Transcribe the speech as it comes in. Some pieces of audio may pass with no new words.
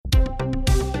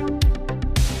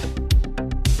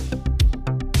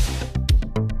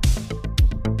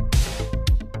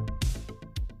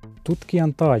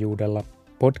Tutkijan taajuudella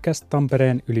podcast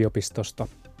Tampereen yliopistosta.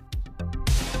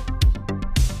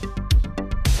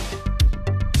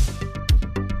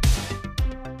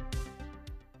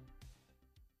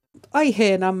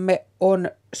 Aiheenamme on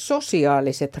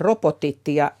sosiaaliset robotit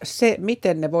ja se,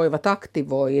 miten ne voivat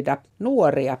aktivoida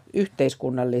nuoria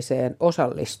yhteiskunnalliseen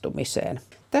osallistumiseen.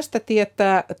 Tästä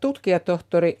tietää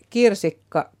tutkijatohtori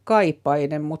Kirsikka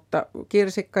Kaipainen, mutta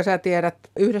Kirsikka, sä tiedät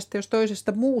yhdestä jos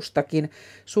toisesta muustakin.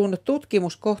 Sun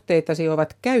tutkimuskohteitasi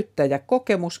ovat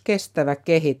käyttäjäkokemus, kestävä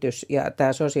kehitys ja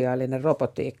tämä sosiaalinen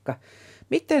robotiikka.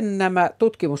 Miten nämä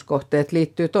tutkimuskohteet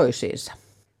liittyy toisiinsa?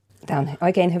 Tämä on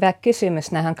oikein hyvä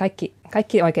kysymys. Nämähän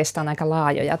kaikki oikeastaan aika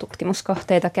laajoja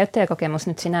tutkimuskohteita. Käyttäjäkokemus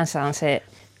nyt sinänsä on se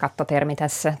kattotermi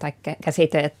tässä tai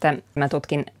käsite, että mä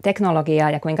tutkin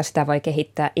teknologiaa ja kuinka sitä voi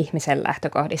kehittää ihmisen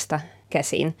lähtökohdista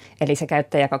käsin. Eli se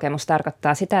käyttäjäkokemus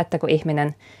tarkoittaa sitä, että kun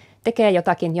ihminen tekee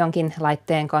jotakin jonkin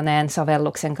laitteen, koneen,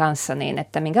 sovelluksen kanssa, niin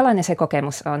että minkälainen se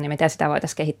kokemus on ja miten sitä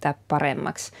voitaisiin kehittää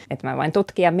paremmaksi. Että mä voin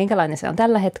tutkia, minkälainen se on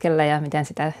tällä hetkellä ja miten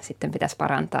sitä sitten pitäisi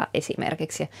parantaa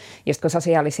esimerkiksi. Ja just kun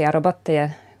sosiaalisia robotteja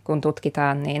kun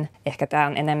tutkitaan, niin ehkä tämä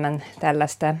on enemmän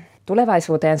tällaista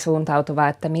tulevaisuuteen suuntautuvaa,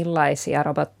 että millaisia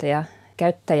robotteja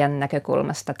käyttäjän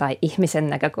näkökulmasta tai ihmisen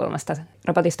näkökulmasta.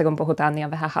 Robotista kun puhutaan, niin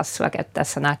on vähän hassua käyttää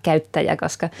sanaa käyttäjä,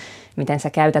 koska miten sä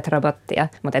käytät robottia,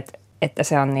 mutta että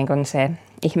se on niin kuin se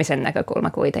ihmisen näkökulma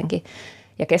kuitenkin.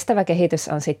 Ja kestävä kehitys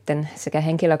on sitten sekä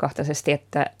henkilökohtaisesti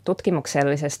että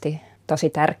tutkimuksellisesti tosi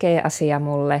tärkeä asia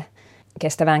mulle.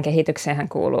 Kestävään kehitykseenhän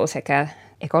kuuluu sekä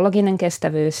ekologinen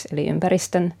kestävyys, eli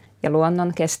ympäristön ja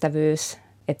luonnon kestävyys,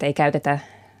 että ei käytetä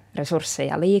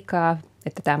resursseja liikaa,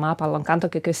 että tämä maapallon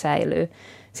kantokyky säilyy.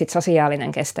 Sitten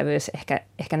sosiaalinen kestävyys,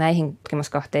 ehkä näihin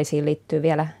tutkimuskohteisiin liittyy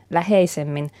vielä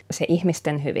läheisemmin se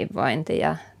ihmisten hyvinvointi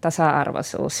ja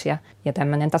tasa-arvoisuus ja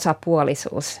tämmöinen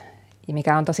tasapuolisuus,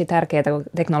 mikä on tosi tärkeää, kun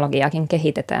teknologiaakin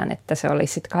kehitetään, että se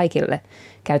olisi sit kaikille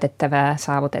käytettävää,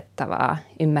 saavutettavaa,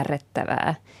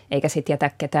 ymmärrettävää, eikä sitten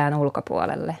jätä ketään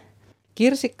ulkopuolelle.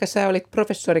 Kirsikka, sä olit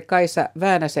professori Kaisa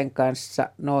Väänäsen kanssa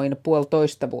noin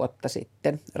 1,5 vuotta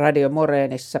sitten Radio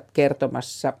Moreenissa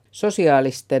kertomassa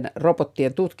sosiaalisten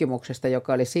robottien tutkimuksesta,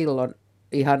 joka oli silloin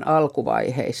ihan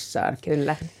alkuvaiheissaan.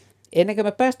 Kyllä. Ennen kuin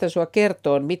mä päästän sua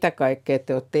kertoon, mitä kaikkea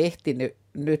te olette ehtinyt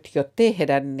nyt jo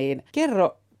tehdä, niin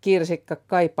kerro Kirsikka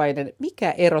Kaipainen,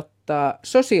 mikä erottaa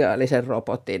sosiaalisen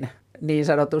robotin niin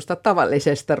sanotusta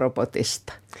tavallisesta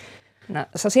robotista? No,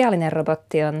 sosiaalinen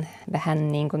robotti on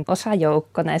vähän niin kuin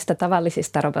osajoukko näistä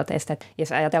tavallisista roboteista.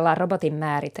 Jos ajatellaan robotin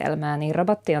määritelmää, niin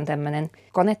robotti on tämmöinen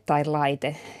kone tai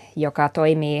laite, joka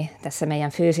toimii tässä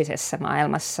meidän fyysisessä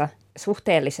maailmassa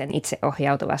suhteellisen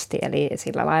itseohjautuvasti, eli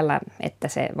sillä lailla, että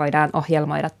se voidaan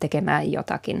ohjelmoida tekemään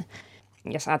jotakin.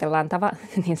 Jos ajatellaan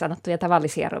niin sanottuja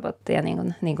tavallisia robotteja,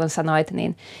 niin kuin sanoit,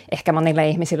 niin ehkä monille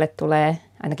ihmisille tulee,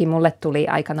 ainakin mulle tuli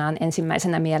aikanaan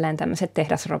ensimmäisenä mieleen tämmöiset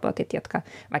tehdasrobotit, jotka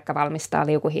vaikka valmistaa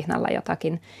liukuhihnalla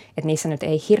jotakin. Että niissä nyt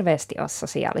ei hirveästi ole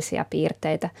sosiaalisia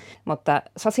piirteitä, mutta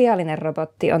sosiaalinen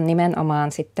robotti on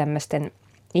nimenomaan sitten tämmöisten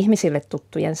ihmisille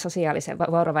tuttujen sosiaalisen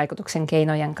vuorovaikutuksen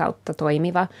keinojen kautta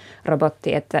toimiva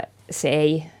robotti, että se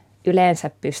ei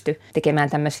yleensä pysty tekemään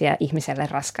tämmöisiä ihmiselle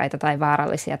raskaita tai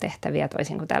vaarallisia tehtäviä,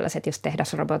 toisin kuin tällaiset just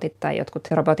tehdasrobotit tai jotkut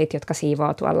robotit, jotka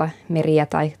siivoo tuolla meriä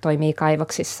tai toimii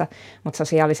kaivoksissa. Mutta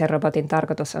sosiaalisen robotin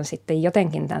tarkoitus on sitten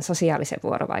jotenkin tämän sosiaalisen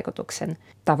vuorovaikutuksen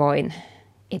tavoin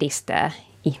edistää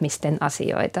ihmisten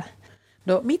asioita.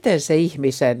 No miten se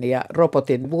ihmisen ja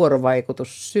robotin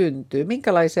vuorovaikutus syntyy?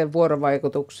 Minkälaiseen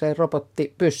vuorovaikutukseen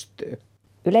robotti pystyy?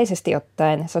 Yleisesti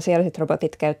ottaen sosiaaliset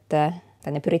robotit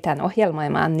ne pyritään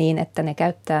ohjelmoimaan niin, että ne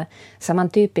käyttää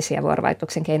samantyyppisiä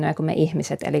vuorovaikutuksen keinoja kuin me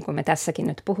ihmiset. Eli kun me tässäkin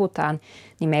nyt puhutaan,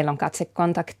 niin meillä on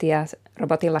katsekontaktia.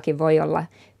 Robotillakin voi olla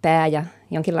pää ja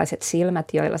jonkinlaiset silmät,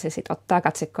 joilla se sitten ottaa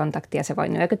katsekontaktia. Se voi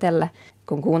nyökytellä,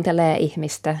 kun kuuntelee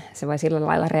ihmistä. Se voi sillä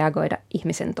lailla reagoida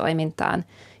ihmisen toimintaan.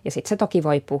 Ja sitten se toki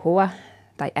voi puhua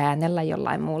tai äänellä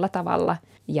jollain muulla tavalla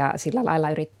ja sillä lailla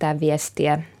yrittää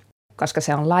viestiä. Koska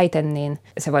se on laite, niin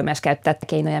se voi myös käyttää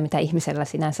keinoja, mitä ihmisellä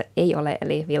sinänsä ei ole,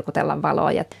 eli vilkutella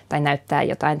valoja tai näyttää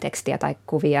jotain tekstiä tai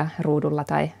kuvia ruudulla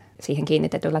tai siihen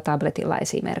kiinnitetyllä tabletilla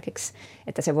esimerkiksi.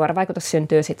 Että se vuorovaikutus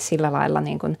syntyy sitten sillä lailla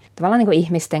tavallaan niin kuin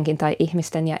ihmistenkin tai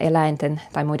ihmisten ja eläinten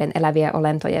tai muiden elävien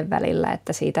olentojen välillä,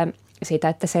 että siitä,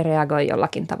 että se reagoi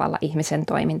jollakin tavalla ihmisen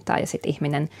toimintaan ja sitten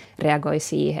ihminen reagoi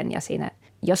siihen ja siinä,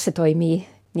 jos se toimii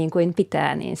niin kuin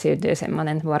pitää, niin syntyy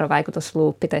semmoinen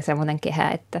vuorovaikutusluuppi tai semmoinen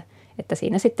kehä, että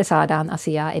siinä sitten saadaan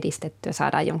asiaa edistettyä,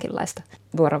 saadaan jonkinlaista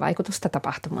vuorovaikutusta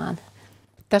tapahtumaan.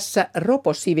 Tässä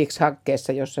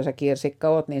RoboCivics-hankkeessa, jossa sä Kirsikka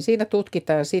oot, niin siinä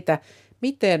tutkitaan sitä,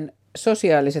 miten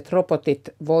sosiaaliset robotit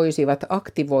voisivat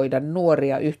aktivoida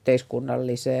nuoria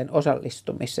yhteiskunnalliseen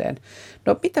osallistumiseen.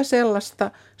 No mitä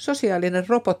sellaista sosiaalinen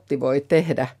robotti voi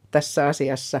tehdä tässä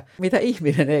asiassa, mitä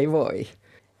ihminen ei voi?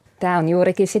 Tämä on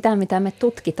juurikin sitä, mitä me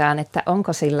tutkitaan, että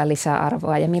onko sillä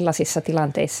lisäarvoa ja millaisissa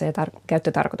tilanteissa ja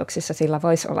käyttötarkoituksissa sillä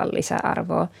voisi olla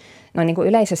lisäarvoa. No niin kuin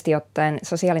yleisesti ottaen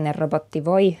sosiaalinen robotti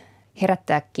voi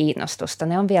herättää kiinnostusta.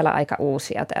 Ne on vielä aika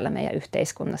uusia täällä meidän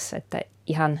yhteiskunnassa, että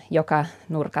ihan joka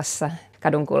nurkassa,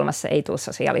 kadunkulmassa ei tule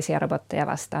sosiaalisia robotteja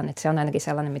vastaan. Että se on ainakin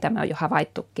sellainen, mitä me on jo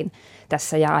havaittukin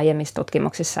tässä ja aiemmissa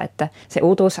tutkimuksissa, että se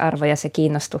uutuusarvo ja se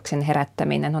kiinnostuksen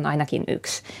herättäminen on ainakin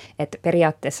yksi. Että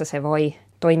periaatteessa se voi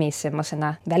toimii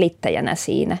semmoisena välittäjänä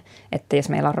siinä, että jos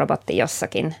meillä on robotti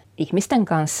jossakin ihmisten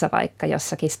kanssa vaikka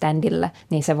jossakin standilla,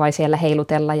 niin se voi siellä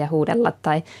heilutella ja huudella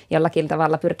tai jollakin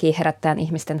tavalla pyrkii herättämään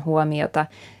ihmisten huomiota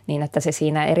niin, että se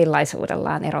siinä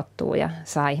erilaisuudellaan erottuu ja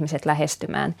saa ihmiset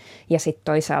lähestymään. Ja sitten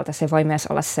toisaalta se voi myös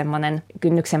olla semmoinen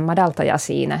kynnyksen madaltaja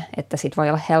siinä, että sitten voi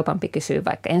olla helpompi kysyä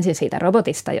vaikka ensin siitä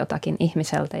robotista jotakin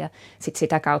ihmiseltä ja sitten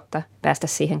sitä kautta päästä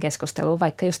siihen keskusteluun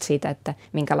vaikka just siitä, että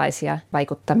minkälaisia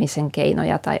vaikuttamisen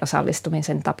keinoja tai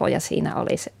osallistumisen tapoja siinä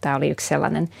olisi. Tämä oli yksi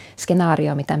sellainen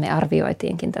skenaario, mitä me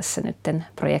arvioitiinkin tässä nytten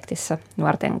projektissa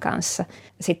nuorten kanssa.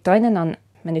 Sitten toinen on,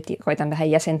 mä nyt koitan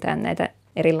vähän jäsentää näitä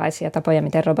erilaisia tapoja,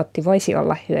 miten robotti voisi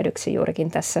olla hyödyksi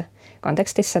juurikin tässä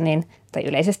kontekstissa, tai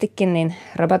yleisestikin, niin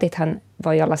robotithan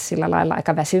voi olla sillä lailla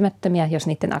aika väsymättömiä, jos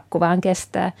niiden akku vaan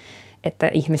kestää, että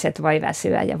ihmiset voi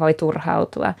väsyä ja voi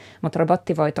turhautua, mutta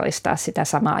robotti voi toistaa sitä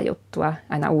samaa juttua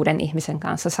aina uuden ihmisen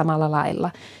kanssa samalla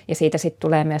lailla. Ja siitä sitten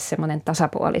tulee myös semmoinen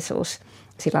tasapuolisuus,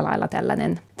 sillä lailla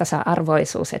tällainen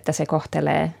tasa-arvoisuus, että se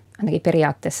kohtelee ainakin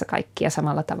periaatteessa kaikkia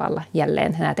samalla tavalla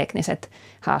jälleen nämä tekniset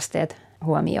haasteet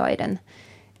huomioiden.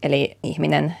 Eli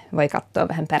ihminen voi katsoa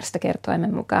vähän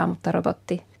pärstäkertoimen mukaan, mutta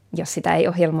robotti, jos sitä ei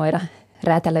ohjelmoida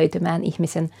räätälöitymään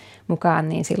ihmisen mukaan,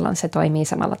 niin silloin se toimii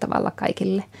samalla tavalla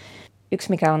kaikille. Yksi,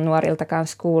 mikä on nuorilta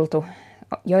kanssa kuultu,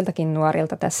 joiltakin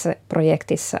nuorilta tässä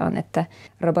projektissa on, että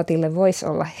robotille voisi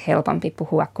olla helpompi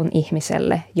puhua kuin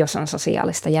ihmiselle, jos on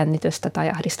sosiaalista jännitystä tai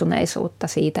ahdistuneisuutta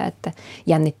siitä, että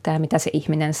jännittää, mitä se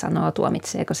ihminen sanoo,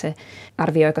 tuomitseeko se,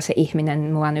 arvioiko se ihminen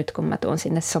mua nyt, kun mä tuun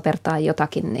sinne sopertaa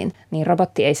jotakin, niin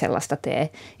robotti ei sellaista tee.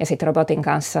 Ja sitten robotin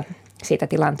kanssa siitä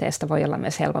tilanteesta voi olla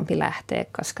myös helpompi lähteä,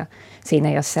 koska siinä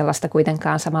ei ole sellaista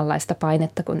kuitenkaan samanlaista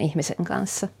painetta kuin ihmisen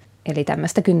kanssa. Eli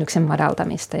tämmöistä kynnyksen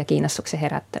madaltamista ja kiinnostuksen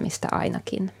herättämistä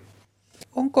ainakin.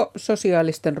 Onko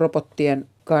sosiaalisten robottien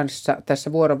kanssa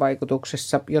tässä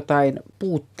vuorovaikutuksessa jotain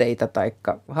puutteita tai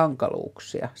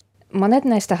hankaluuksia? Monet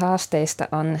näistä haasteista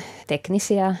on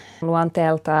teknisiä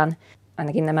luonteeltaan.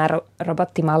 Ainakin nämä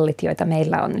robottimallit, joita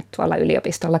meillä on nyt tuolla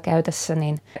yliopistolla käytössä,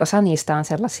 niin osa niistä on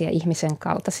sellaisia ihmisen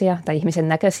kaltaisia tai ihmisen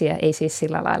näköisiä, ei siis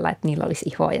sillä lailla, että niillä olisi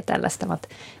ihoa ja tällaista, mutta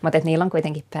että niillä on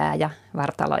kuitenkin pää ja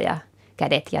vartalo ja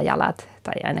kädet ja jalat,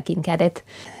 tai ainakin kädet.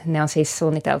 Ne on siis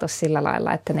suunniteltu sillä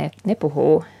lailla, että ne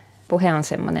puhuu. Puhe on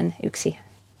semmoinen yksi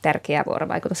tärkeä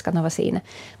vuorovaikutuskanava siinä.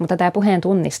 Mutta tämä puheen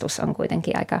tunnistus on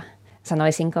kuitenkin aika,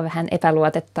 sanoisinko, vähän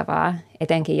epäluotettavaa,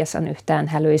 etenkin jos on yhtään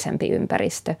hälyisempi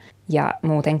ympäristö. Ja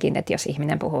muutenkin, että jos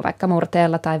ihminen puhuu vaikka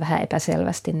murteella tai vähän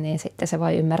epäselvästi, niin sitten se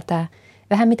voi ymmärtää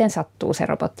vähän miten sattuu se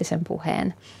robottisen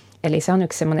puheen. Eli se on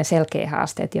yksi semmoinen selkeä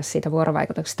haaste, että jos siitä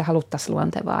vuorovaikutuksesta haluttaisiin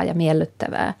luontevaa ja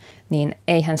miellyttävää, niin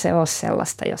eihän se ole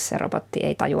sellaista, jos se robotti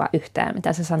ei tajua yhtään,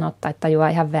 mitä sä sanot, tai tajuaa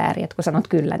ihan väärin. Että kun sanot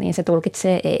kyllä, niin se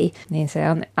tulkitsee ei, niin se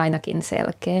on ainakin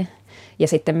selkeä. Ja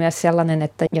sitten myös sellainen,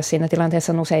 että jos siinä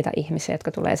tilanteessa on useita ihmisiä,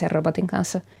 jotka tulee sen robotin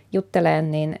kanssa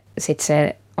jutteleen, niin sitten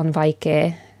se on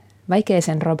vaikea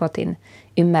sen robotin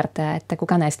ymmärtää, että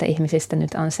kuka näistä ihmisistä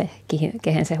nyt on se,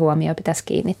 kehen se huomio pitäisi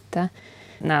kiinnittää.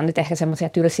 Nämä on nyt ehkä semmoisia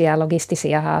tylsiä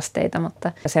logistisia haasteita,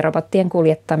 mutta se robottien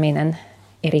kuljettaminen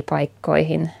eri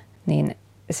paikkoihin, niin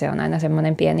se on aina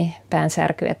semmoinen pieni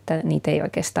päänsärky, että niitä ei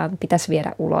oikeastaan pitäisi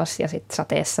viedä ulos ja sitten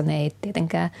sateessa ne ei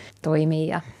tietenkään toimi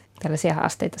ja tällaisia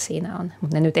haasteita siinä on.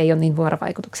 Mutta ne nyt ei ole niin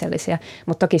vuorovaikutuksellisia,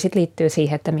 mutta toki sitten liittyy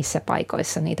siihen, että missä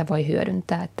paikoissa niitä voi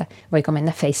hyödyntää, että voiko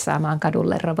mennä feissaamaan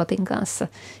kadulle robotin kanssa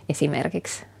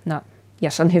esimerkiksi. No,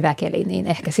 jos on hyvä keli, niin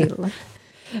ehkä silloin.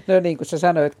 No niin kuin sä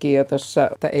sanoitkin jo tuossa,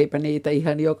 että eipä niitä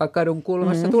ihan joka kadun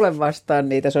kulmassa tule vastaan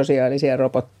niitä sosiaalisia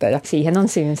robotteja. Siihen on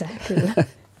syynsä, kyllä.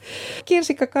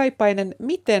 Kirsikka Kaipainen,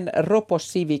 miten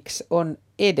RoboCivics on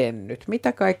edennyt?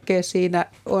 Mitä kaikkea siinä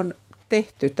on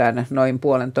tehty tämän noin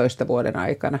 1,5 vuoden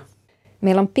aikana?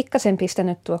 Meillä on pikkasen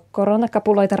pistänyt tuo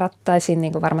koronakapuloita rattaisiin,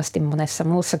 niin kuin varmasti monessa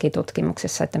muussakin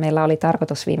tutkimuksessa, että meillä oli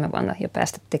tarkoitus viime vuonna jo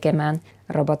päästä tekemään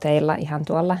roboteilla ihan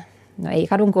tuolla, no ei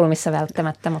kadunkulmissa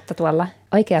välttämättä, mutta tuolla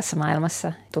oikeassa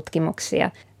maailmassa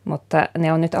tutkimuksia. Mutta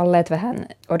ne on nyt olleet vähän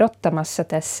odottamassa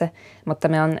tässä, mutta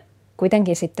me on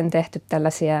kuitenkin sitten tehty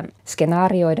tällaisia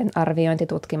skenaarioiden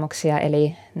arviointitutkimuksia,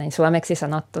 eli näin suomeksi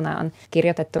sanottuna on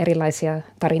kirjoitettu erilaisia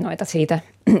tarinoita siitä,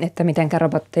 että miten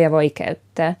robotteja voi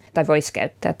käyttää tai voisi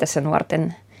käyttää tässä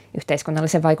nuorten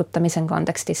yhteiskunnallisen vaikuttamisen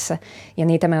kontekstissa. Ja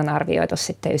niitä me on arvioitu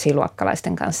sitten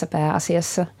ysiluokkalaisten kanssa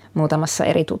pääasiassa muutamassa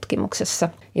eri tutkimuksessa.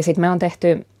 Ja sitten me on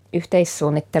tehty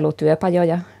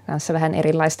yhteissuunnittelutyöpajoja kanssa vähän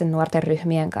erilaisten nuorten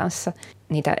ryhmien kanssa.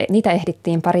 Niitä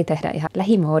ehdittiin pari tehdä ihan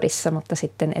lähimoodissa, mutta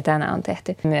sitten etänä on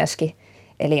tehty myöskin.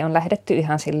 Eli on lähdetty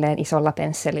ihan silleen isolla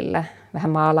pensselillä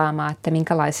vähän maalaamaan, että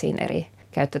minkälaisiin eri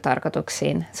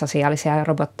käyttötarkoituksiin sosiaalisia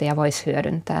robotteja voisi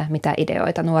hyödyntää, mitä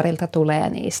ideoita nuorilta tulee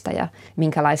niistä ja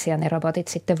minkälaisia ne robotit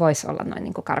sitten voisi olla noin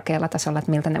niin kuin karkealla tasolla,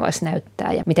 että miltä ne voisi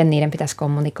näyttää ja miten niiden pitäisi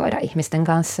kommunikoida ihmisten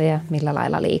kanssa ja millä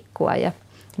lailla liikkua ja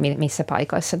missä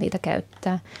paikoissa niitä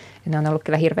käyttää. Ja ne on ollut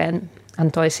kyllä hirveän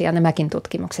antoisia nämäkin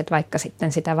tutkimukset, vaikka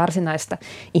sitten sitä varsinaista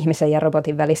ihmisen ja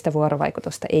robotin välistä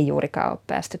vuorovaikutusta ei juurikaan ole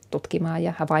päästy tutkimaan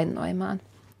ja havainnoimaan.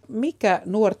 Mikä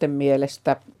nuorten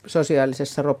mielestä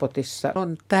sosiaalisessa robotissa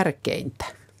on tärkeintä?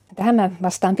 Tähän mä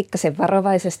vastaan pikkasen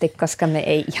varovaisesti, koska me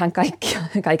ei ihan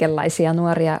kaikenlaisia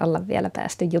nuoria olla vielä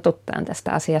päästy jututtaan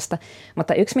tästä asiasta.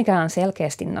 Mutta yksi, mikä on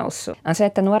selkeästi noussut, on se,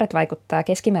 että nuoret vaikuttaa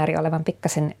keskimäärin olevan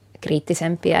pikkasen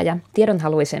kriittisempiä ja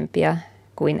tiedonhaluisempia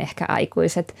kuin ehkä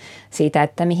aikuiset siitä,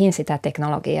 että mihin sitä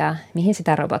teknologiaa, mihin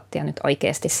sitä robottia nyt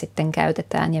oikeasti sitten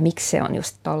käytetään ja miksi se on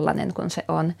just tollainen kuin se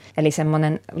on. Eli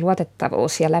semmoinen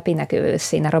luotettavuus ja läpinäkyvyys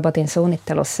siinä robotin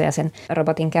suunnittelussa ja sen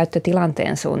robotin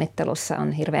käyttötilanteen suunnittelussa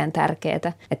on hirveän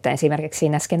tärkeää. Että esimerkiksi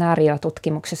siinä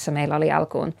skenaariotutkimuksessa meillä oli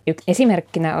alkuun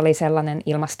esimerkkinä oli sellainen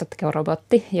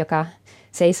ilmastotekorobotti, joka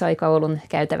seisoi koulun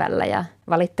käytävällä ja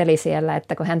valitteli siellä,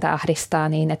 että kun häntä ahdistaa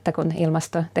niin, että kun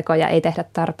ilmastotekoja ei tehdä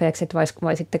tarpeeksi, että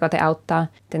voisitteko te auttaa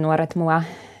te nuoret mua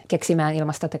keksimään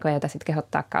ilmastotekoja, joita sitten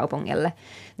kehottaa kaupungille.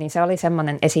 Niin se oli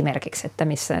semmoinen esimerkiksi, että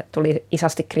missä tuli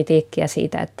isosti kritiikkiä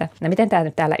siitä, että no miten tämä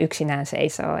nyt täällä yksinään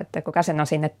seisoo, että kuka sen on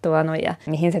sinne tuonut ja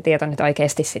mihin se tieto nyt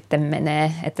oikeasti sitten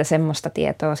menee, että semmoista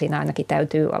tietoa siinä ainakin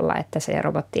täytyy olla, että se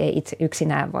robotti ei itse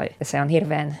yksinään voi. Ja se on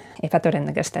hirveän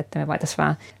epätodennäköistä, että me voitaisiin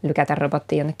vaan lykätä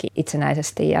robottia jonnekin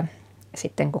itsenäisesti ja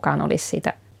sitten kukaan olisi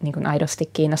siitä niin kuin aidosti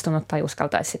kiinnostunut tai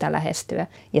uskaltaisi sitä lähestyä.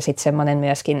 Ja sitten semmoinen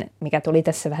myöskin, mikä tuli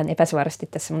tässä vähän epäsuorasti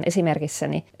tässä mun esimerkissä,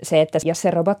 niin se, että jos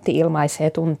se robotti ilmaisee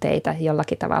tunteita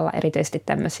jollakin tavalla, erityisesti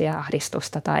tämmöisiä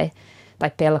ahdistusta tai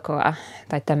pelkoa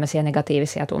tai tämmöisiä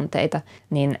negatiivisia tunteita,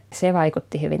 niin se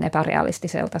vaikutti hyvin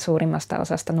epärealistiselta suurimmasta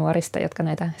osasta nuorista, jotka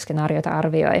näitä skenaarioita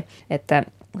arvioi, että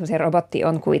kun se robotti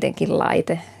on kuitenkin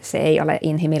laite, se ei ole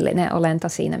inhimillinen olento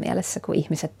siinä mielessä kuin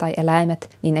ihmiset tai eläimet,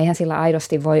 niin eihän sillä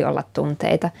aidosti voi olla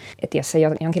tunteita. Että jos se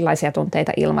jonkinlaisia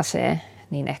tunteita ilmaisee,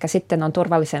 niin ehkä sitten on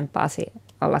turvallisempaa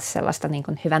olla sellaista niin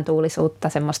kuin hyvän tuulisuutta,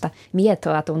 semmoista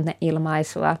mietoa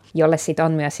tunneilmaisua, jolle sitten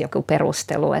on myös joku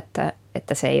perustelu, että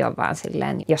se ei ole vaan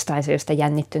silleen jostain syystä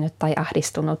jännittynyt tai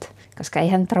ahdistunut, koska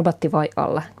eihän robotti voi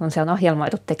olla, kun se on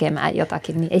ohjelmoitu tekemään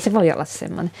jotakin, niin ei se voi olla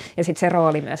semmoinen. Ja sitten se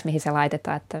rooli myös, mihin se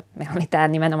laitetaan, että meillä oli tämä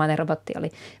nimenomainen robotti,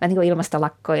 oli vähän niin kuin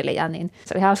ilmastolakkoilija, niin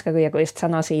se oli hauska, kun joku just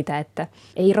sanoi siitä, että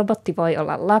ei robotti voi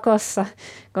olla lakossa,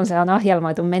 kun se on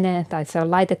ohjelmoitu menee tai se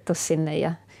on laitettu sinne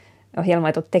ja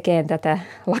ohjelmoitu tekemään tätä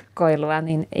lakkoilua,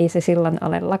 niin ei se silloin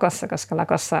ole lakossa, koska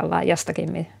lakossa ollaan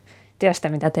jostakin työstä,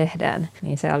 mitä tehdään.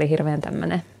 Niin se oli hirveän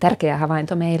tämmöinen tärkeä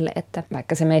havainto meille, että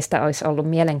vaikka se meistä olisi ollut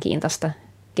mielenkiintoista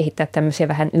kehittää tämmöisiä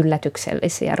vähän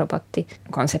yllätyksellisiä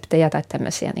robottikonsepteja tai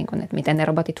tämmöisiä, niin kuin, että miten ne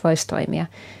robotit voisi toimia,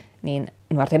 niin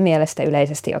nuorten mielestä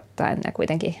yleisesti ottaen ja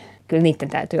kuitenkin kyllä niiden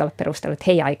täytyy olla perustelut, että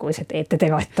hei aikuiset, ette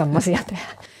te voi tommosia tehdä.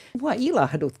 Mua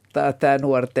ilahduttaa tämä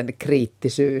nuorten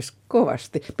kriittisyys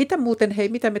kovasti.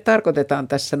 Mitä me tarkoitetaan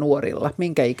tässä nuorilla?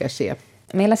 Minkä ikäisiä?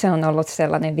 Meillä se on ollut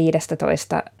sellainen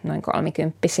 15 noin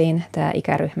 30-siin tämä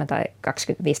ikäryhmä tai 15-24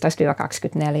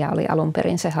 oli alun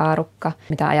perin se haarukka,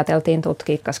 mitä ajateltiin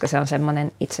tutkia, koska se on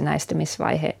semmoinen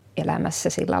itsenäistymisvaihe elämässä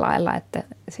sillä lailla, että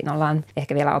siinä ollaan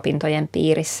ehkä vielä opintojen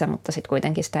piirissä, mutta sitten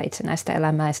kuitenkin sitä itsenäistä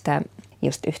elämää ja sitä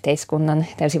just yhteiskunnan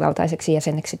täysivaltaiseksi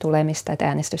jäseneksi tulemista, että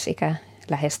äänestysikä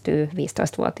lähestyy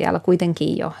 15-vuotiaalla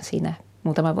kuitenkin jo siinä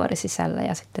muutaman vuoden sisällä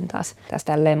ja sitten taas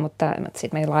tälleen, mutta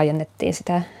sitten me laajennettiin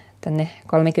sitä tänne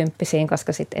 30-siin,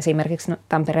 koska sitten esimerkiksi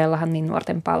Tampereellahan niin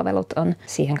nuorten palvelut on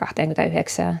siihen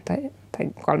 29 tai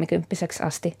 30-seksi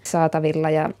asti saatavilla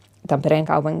ja Tampereen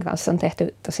kaupungin kanssa on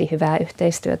tehty tosi hyvää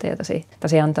yhteistyötä ja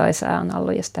tosi antoisaa on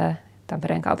ollut just tämä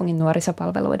Tampereen kaupungin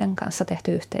nuorisopalveluiden kanssa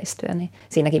tehty yhteistyö, niin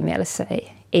siinäkin mielessä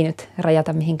ei nyt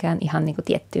rajata mihinkään ihan niin kuin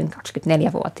tiettyyn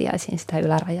 24-vuotiaisiin sitä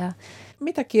ylärajaa.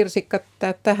 Mitä Kirsikka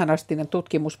tämä tähänastinen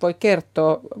tutkimus voi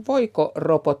kertoa? Voiko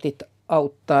robotit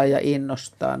auttaa ja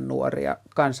innostaa nuoria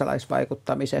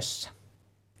kansalaisvaikuttamisessa?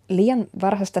 liian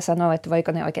varhaista sanoa, että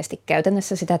voiko ne oikeasti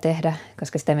käytännössä sitä tehdä,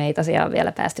 koska sitä me ei tosiaan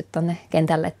vielä päästy tuonne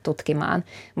kentälle tutkimaan.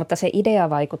 Mutta se idea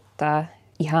vaikuttaa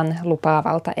ihan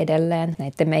lupaavalta edelleen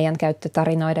näiden meidän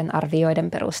käyttötarinoiden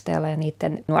arvioiden perusteella ja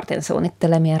niiden nuorten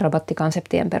suunnittelemien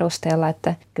robottikonseptien perusteella,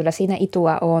 että kyllä siinä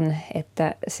itua on,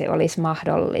 että se olisi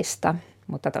mahdollista.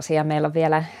 Mutta tosiaan meillä on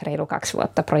vielä reilu 2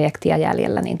 vuotta projektia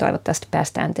jäljellä, niin toivottavasti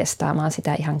päästään testaamaan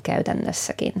sitä ihan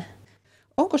käytännössäkin.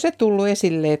 Onko se tullut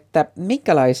esille, että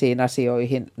minkälaisiin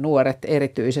asioihin nuoret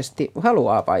erityisesti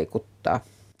haluaa vaikuttaa?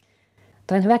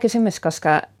 Tuo on hyvä kysymys,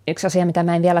 koska yksi asia, mitä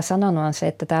mä en vielä sanonut, on se,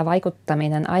 että tämä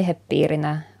vaikuttaminen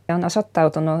aihepiirinä on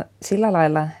osoittautunut sillä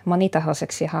lailla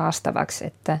monitahoiseksi ja haastavaksi,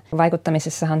 että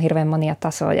vaikuttamisessa on hirveän monia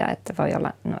tasoja, että voi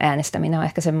olla, äänestäminen on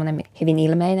ehkä semmoinen hyvin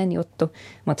ilmeinen juttu,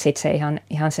 mutta sitten se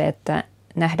ihan se, että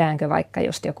nähdäänkö vaikka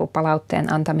just joku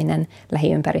palautteen antaminen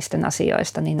lähiympäristön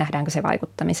asioista, niin nähdäänkö se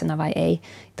vaikuttamisena vai ei.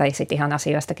 Tai sitten ihan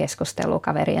asioista keskustelua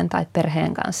kaverien tai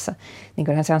perheen kanssa. Niin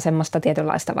kyllähän se on semmoista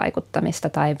tietynlaista vaikuttamista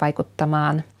tai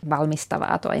vaikuttamaan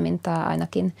valmistavaa toimintaa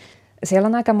ainakin. Siellä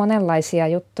on aika monenlaisia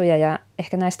juttuja ja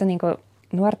ehkä näistä niin kuin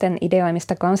nuorten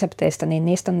ideoimista konsepteista, niin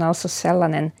niistä on noussut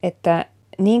sellainen, että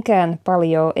niinkään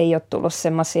paljon ei ole tullut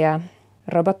semmoisia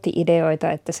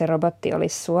robotti-ideoita, että se robotti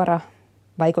olisi suora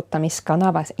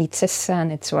vaikuttamiskanava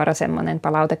itsessään, että suora semmoinen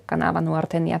palautekanava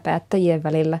nuorten ja päättäjien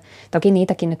välillä. Toki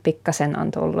niitäkin nyt pikkasen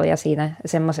on tullut ja siinä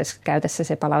semmoisessa käytössä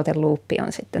se palauteluuppi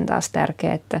on sitten taas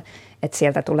tärkeä, että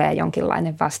sieltä tulee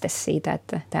jonkinlainen vaste siitä,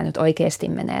 että tämä nyt oikeasti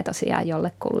menee tosiaan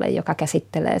jollekulle, joka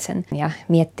käsittelee sen ja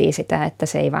miettii sitä, että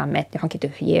se ei vaan mene johonkin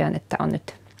tyhjiöön, että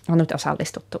on nyt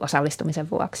osallistuttu osallistumisen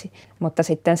vuoksi. Mutta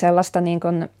sitten sellaista niin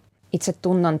kuin itse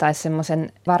tunnon tai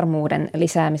semmoisen varmuuden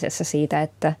lisäämisessä siitä,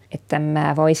 että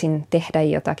mä voisin tehdä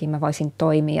jotakin, mä voisin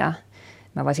toimia,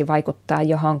 mä voisin vaikuttaa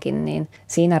johonkin, niin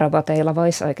siinä roboteilla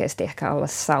voisi oikeasti ehkä olla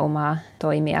saumaa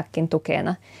toimiakin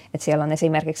tukena. Että siellä on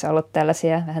esimerkiksi ollut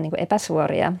tällaisia vähän niin kuin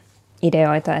epäsuoria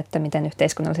ideoita, että miten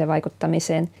yhteiskunnalliseen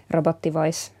vaikuttamiseen robotti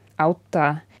voisi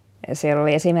auttaa. Siellä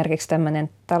oli esimerkiksi tämmöinen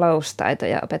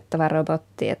taloustaitoja opettava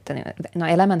robotti, että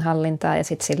elämänhallintaa ja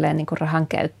sitten silleen niin kuin rahan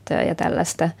käyttöä ja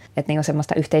tällaista, että niin kuin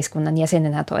semmoista yhteiskunnan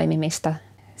jäsenenä toimimista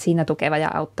siinä tukeva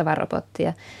ja auttava robotti.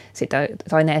 Ja sitten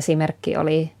toinen esimerkki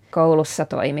oli koulussa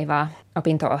toimiva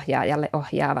opinto-ohjaajalle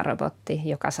ohjaava robotti,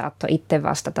 joka saattoi itse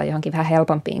vastata johonkin vähän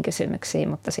helpompiin kysymyksiin,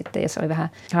 mutta sitten jos oli vähän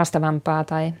haastavampaa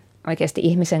tai oikeasti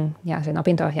ihmisen ja sen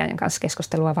opinto-ohjaajan kanssa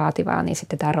keskustelua vaativaa, niin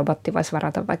sitten tämä robotti voisi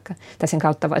varata tai sen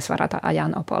kautta voisi varata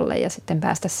ajan opolle ja sitten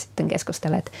päästä sitten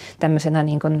keskustelemaan, että tämmöisenä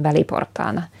niin kuin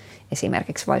väliportaana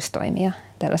esimerkiksi voisi toimia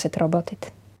tällaiset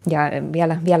robotit. Ja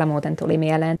vielä muuten tuli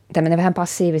mieleen tämmöinen vähän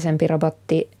passiivisempi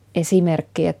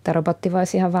robotti-esimerkki, että robotti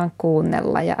voisi ihan vaan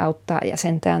kuunnella ja auttaa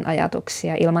jäsentään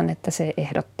ajatuksia ilman, että se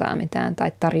ehdottaa mitään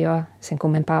tai tarjoaa sen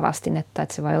kummempaa vastinetta,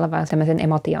 että se voi olla vain tämmöisen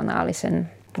emotionaalisen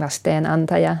vasteen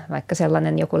antaja, vaikka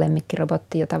sellainen joku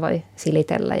lemmikkirobotti, jota voi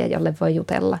silitellä ja jolle voi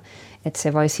jutella, että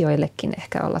se voisi joillekin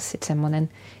ehkä olla sitten semmoinen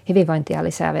hyvinvointia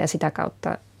lisäävä ja sitä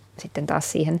kautta sitten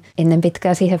taas siihen ennen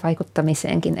pitkää siihen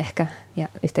vaikuttamiseenkin ehkä ja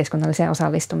yhteiskunnalliseen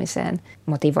osallistumiseen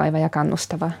motivoiva ja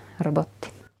kannustava robotti.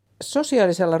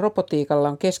 Sosiaalisella robotiikalla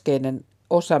on keskeinen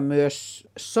osa myös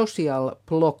Social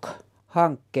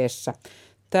Block-hankkeessa.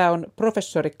 Tämä on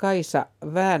professori Kaisa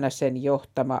Väänäsen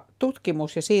johtama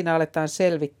tutkimus ja siinä aletaan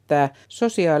selvittää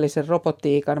sosiaalisen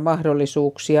robotiikan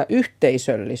mahdollisuuksia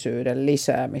yhteisöllisyyden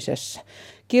lisäämisessä.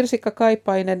 Kirsikka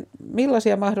Kaipainen,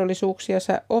 millaisia mahdollisuuksia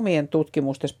sä omien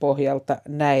tutkimustesi pohjalta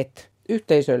näet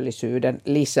yhteisöllisyyden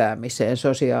lisäämiseen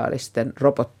sosiaalisten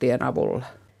robottien avulla?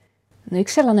 No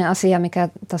yksi sellainen asia, mikä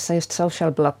tuossa just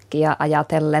social blockia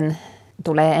ajatellen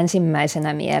tulee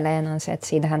ensimmäisenä mieleen on se, että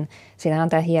siinähän on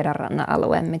tämä Hiedanrannan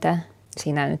alue, mitä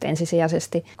siinä nyt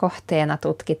ensisijaisesti kohteena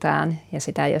tutkitaan ja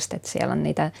sitä just, että siellä on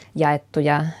niitä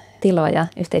jaettuja tiloja,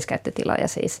 yhteiskäyttötiloja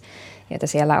siis, joita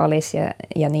siellä olisi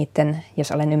ja niiden,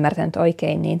 jos olen ymmärtänyt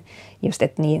oikein, niin just,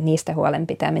 että niistä huolen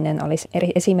pitäminen olisi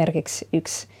esimerkiksi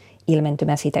yksi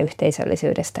ilmentymä siitä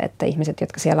yhteisöllisyydestä, että ihmiset,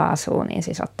 jotka siellä asuu, niin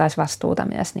siis ottaisi vastuuta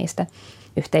myös niistä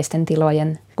yhteisten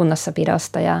tilojen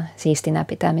kunnossapidosta ja siistinä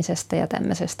pitämisestä ja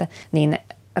tämmöisestä, niin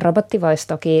robotti voisi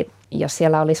toki, jos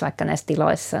siellä olisi vaikka näissä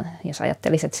tiloissa, jos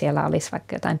ajattelisi, että siellä olisi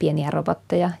vaikka jotain pieniä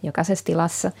robotteja jokaisessa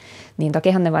tilassa, niin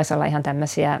tokihan ne voisi olla ihan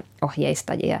tämmöisiä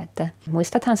ohjeistajia, että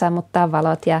muistathan sammuttaa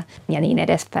valot ja niin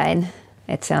edespäin,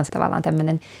 että se on tavallaan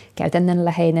tämmöinen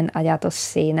käytännönläheinen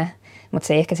ajatus siinä, mutta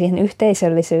se ei ehkä siihen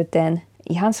yhteisöllisyyteen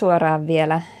ihan suoraan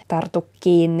vielä tartu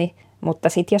kiinni. Mutta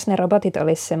sitten jos ne robotit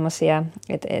olisi semmoisia,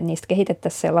 että niistä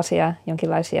kehitettäisiin sellaisia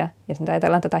jonkinlaisia, jos nyt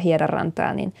ajatellaan tätä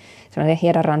Hiedanrantaa, niin semmoisia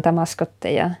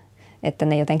Hiedanrantamaskotteja, että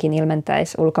ne jotenkin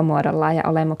ilmentäisi ulkomuodollaan ja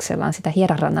olemuksellaan sitä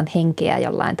hiedanrannan henkeä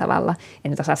jollain tavalla.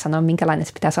 En nyt osaa sanoa, minkälainen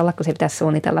se pitäisi olla, kun se pitäisi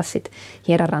suunnitella sit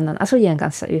hiedanrannan asujien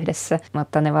kanssa yhdessä,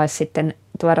 mutta ne voisi sitten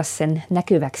tuoda sen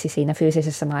näkyväksi siinä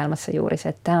fyysisessä maailmassa juuri se,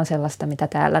 että tämä on sellaista, mitä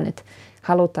täällä nyt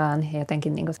halutaan ja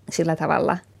jotenkin niin kuin sillä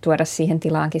tavalla tuoda siihen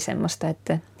tilaankin semmoista,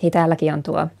 että täälläkin on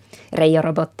tuo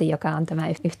Reijo-robotti, joka on tämä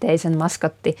yhteisön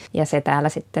maskotti ja se täällä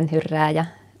sitten hyrrää ja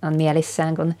on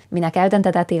mielissään, kun minä käytän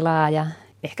tätä tilaa ja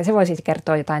ehkä se voisi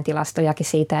kertoa jotain tilastojakin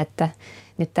siitä, että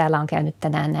nyt täällä on käynyt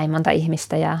tänään näin monta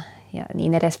ihmistä ja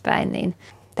niin edespäin, niin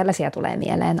tällaisia tulee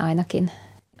mieleen ainakin.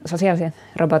 Sosiaalisen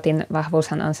robotin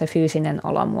vahvuushan on se fyysinen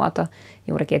olomuoto.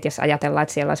 Juurikin, että jos ajatellaan,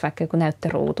 että siellä olisi vaikka joku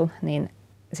näyttöruutu, niin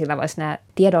sillä voisi nämä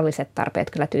tiedolliset tarpeet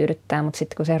kyllä tyydyttää, mutta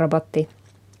sitten kun se robotti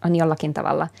on jollakin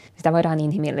tavalla, sitä voidaan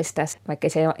inhimillistää, vaikka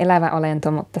se ei ole elävä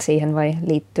olento, mutta siihen voi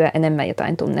liittyä enemmän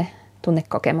jotain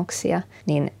tunnekokemuksia,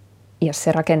 niin jos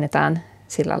se rakennetaan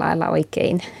sillä lailla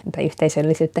oikein tai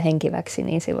yhteisöllisyyttä henkiväksi,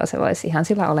 niin silloin se voisi ihan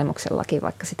sillä olemuksellakin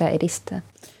vaikka sitä edistää.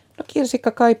 No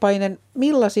Kirsikka Kaipainen,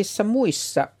 millaisissa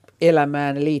muissa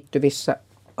elämään liittyvissä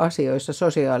asioissa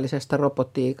sosiaalisesta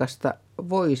robotiikasta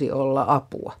voisi olla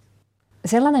apua?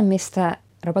 Sellainen, mistä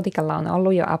robotiikalla on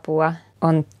ollut jo apua,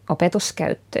 on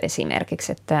opetuskäyttö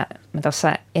esimerkiksi. Että mä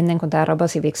tuossa ennen kuin tämä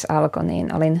Robocivics alkoi,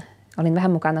 niin olin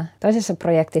vähän mukana toisessa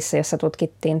projektissa, jossa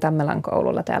tutkittiin Tammelan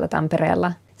koululla täällä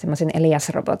Tampereella semmoisen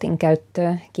Elias-robotin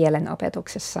käyttöä kielen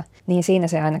opetuksessa. Niin siinä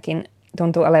se ainakin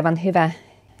tuntuu olevan hyvä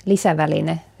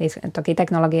lisäväline. Siis toki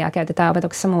teknologiaa käytetään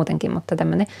opetuksessa muutenkin, mutta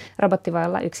tämmöinen robotti voi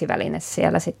olla yksi väline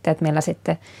siellä sitten, että meillä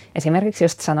sitten esimerkiksi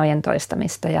just sanojen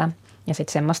toistamista ja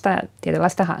sitten semmoista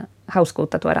tietynlaista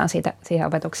hauskuutta tuodaan siihen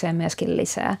opetukseen myöskin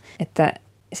lisää. Että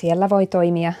siellä voi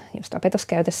toimia just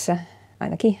opetuskäytössä,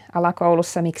 ainakin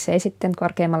alakoulussa, miksei sitten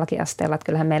korkeammallakin asteella. Että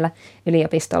kyllähän meillä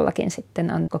yliopistollakin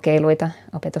sitten on kokeiluita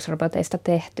opetusroboteista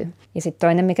tehty. Ja sitten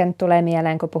toinen, mikä nyt tulee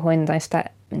mieleen, kun puhuin noista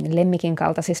lemmikin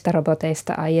kaltaisista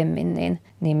roboteista aiemmin,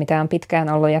 niin mitä on pitkään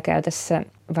ollut ja käytössä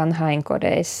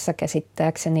vanhainkodeissa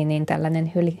käsittääkseni, niin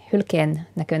tällainen hylkeen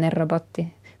näköinen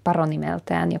robotti, Paro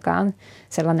nimeltään, joka on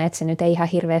sellainen, että se nyt ei ihan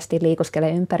hirveästi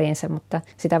liikuskele ympäriinsä, mutta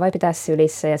sitä voi pitää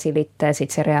sylissä ja silittää ja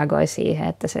sitten se reagoi siihen,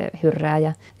 että se hyrrää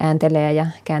ja ääntelee ja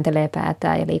kääntelee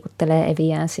päätään ja liikuttelee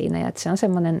eviään siinä. Ja että se on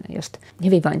semmoinen just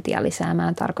hyvinvointia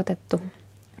lisäämään tarkoitettu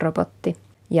robotti.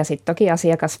 Ja sitten toki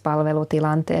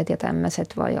asiakaspalvelutilanteet ja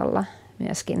tämmöiset voi olla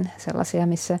myöskin sellaisia,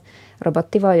 missä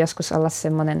robotti voi joskus olla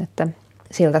semmoinen, että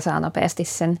siltä saa nopeasti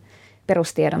sen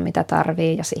perustiedon, mitä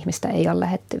tarvii, jos ihmistä ei ole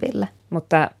lähettyvillä.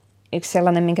 Mutta yksi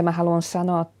sellainen, minkä mä haluan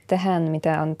sanoa tähän,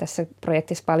 mitä on tässä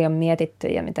projektissa paljon mietitty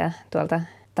ja mitä tuolta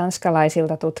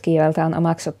tanskalaisilta tutkijoilta on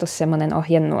omaksuttu semmoinen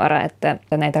ohjenuora, että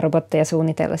näitä robotteja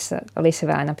suunnitellessa olisi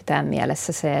hyvä aina pitää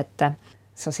mielessä se, että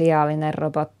sosiaalinen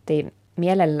robotti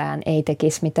mielellään ei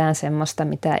tekisi mitään semmoista,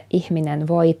 mitä ihminen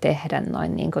voi tehdä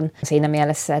noin niin kuin siinä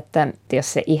mielessä, että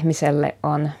jos se ihmiselle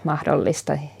on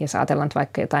mahdollista, jos ajatellaan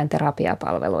vaikka jotain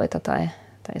terapiapalveluita tai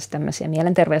tämmöisiä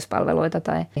mielenterveyspalveluita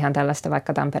tai ihan tällaista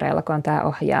vaikka Tampereella, kun on tämä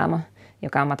ohjaamo,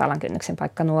 joka on matalan kynnyksen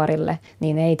paikka nuorille,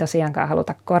 niin ei tosiaankaan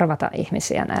haluta korvata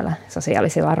ihmisiä näillä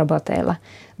sosiaalisilla roboteilla,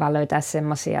 vaan löytää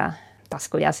semmoisia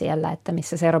taskuja siellä, että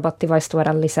missä se robotti voisi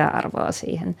tuoda lisäarvoa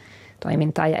siihen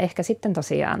toimintaan ja ehkä sitten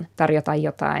tosiaan tarjota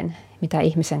jotain, mitä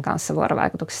ihmisen kanssa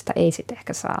vuorovaikutuksesta ei sitten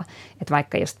ehkä saa. Että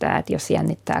vaikka just tämä, että jos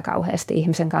jännittää kauheasti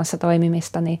ihmisen kanssa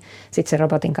toimimista, niin sitten se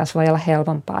robotin kanssa voi olla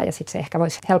helpompaa ja sitten se ehkä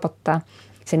voisi helpottaa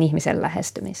sen ihmisen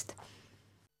lähestymistä.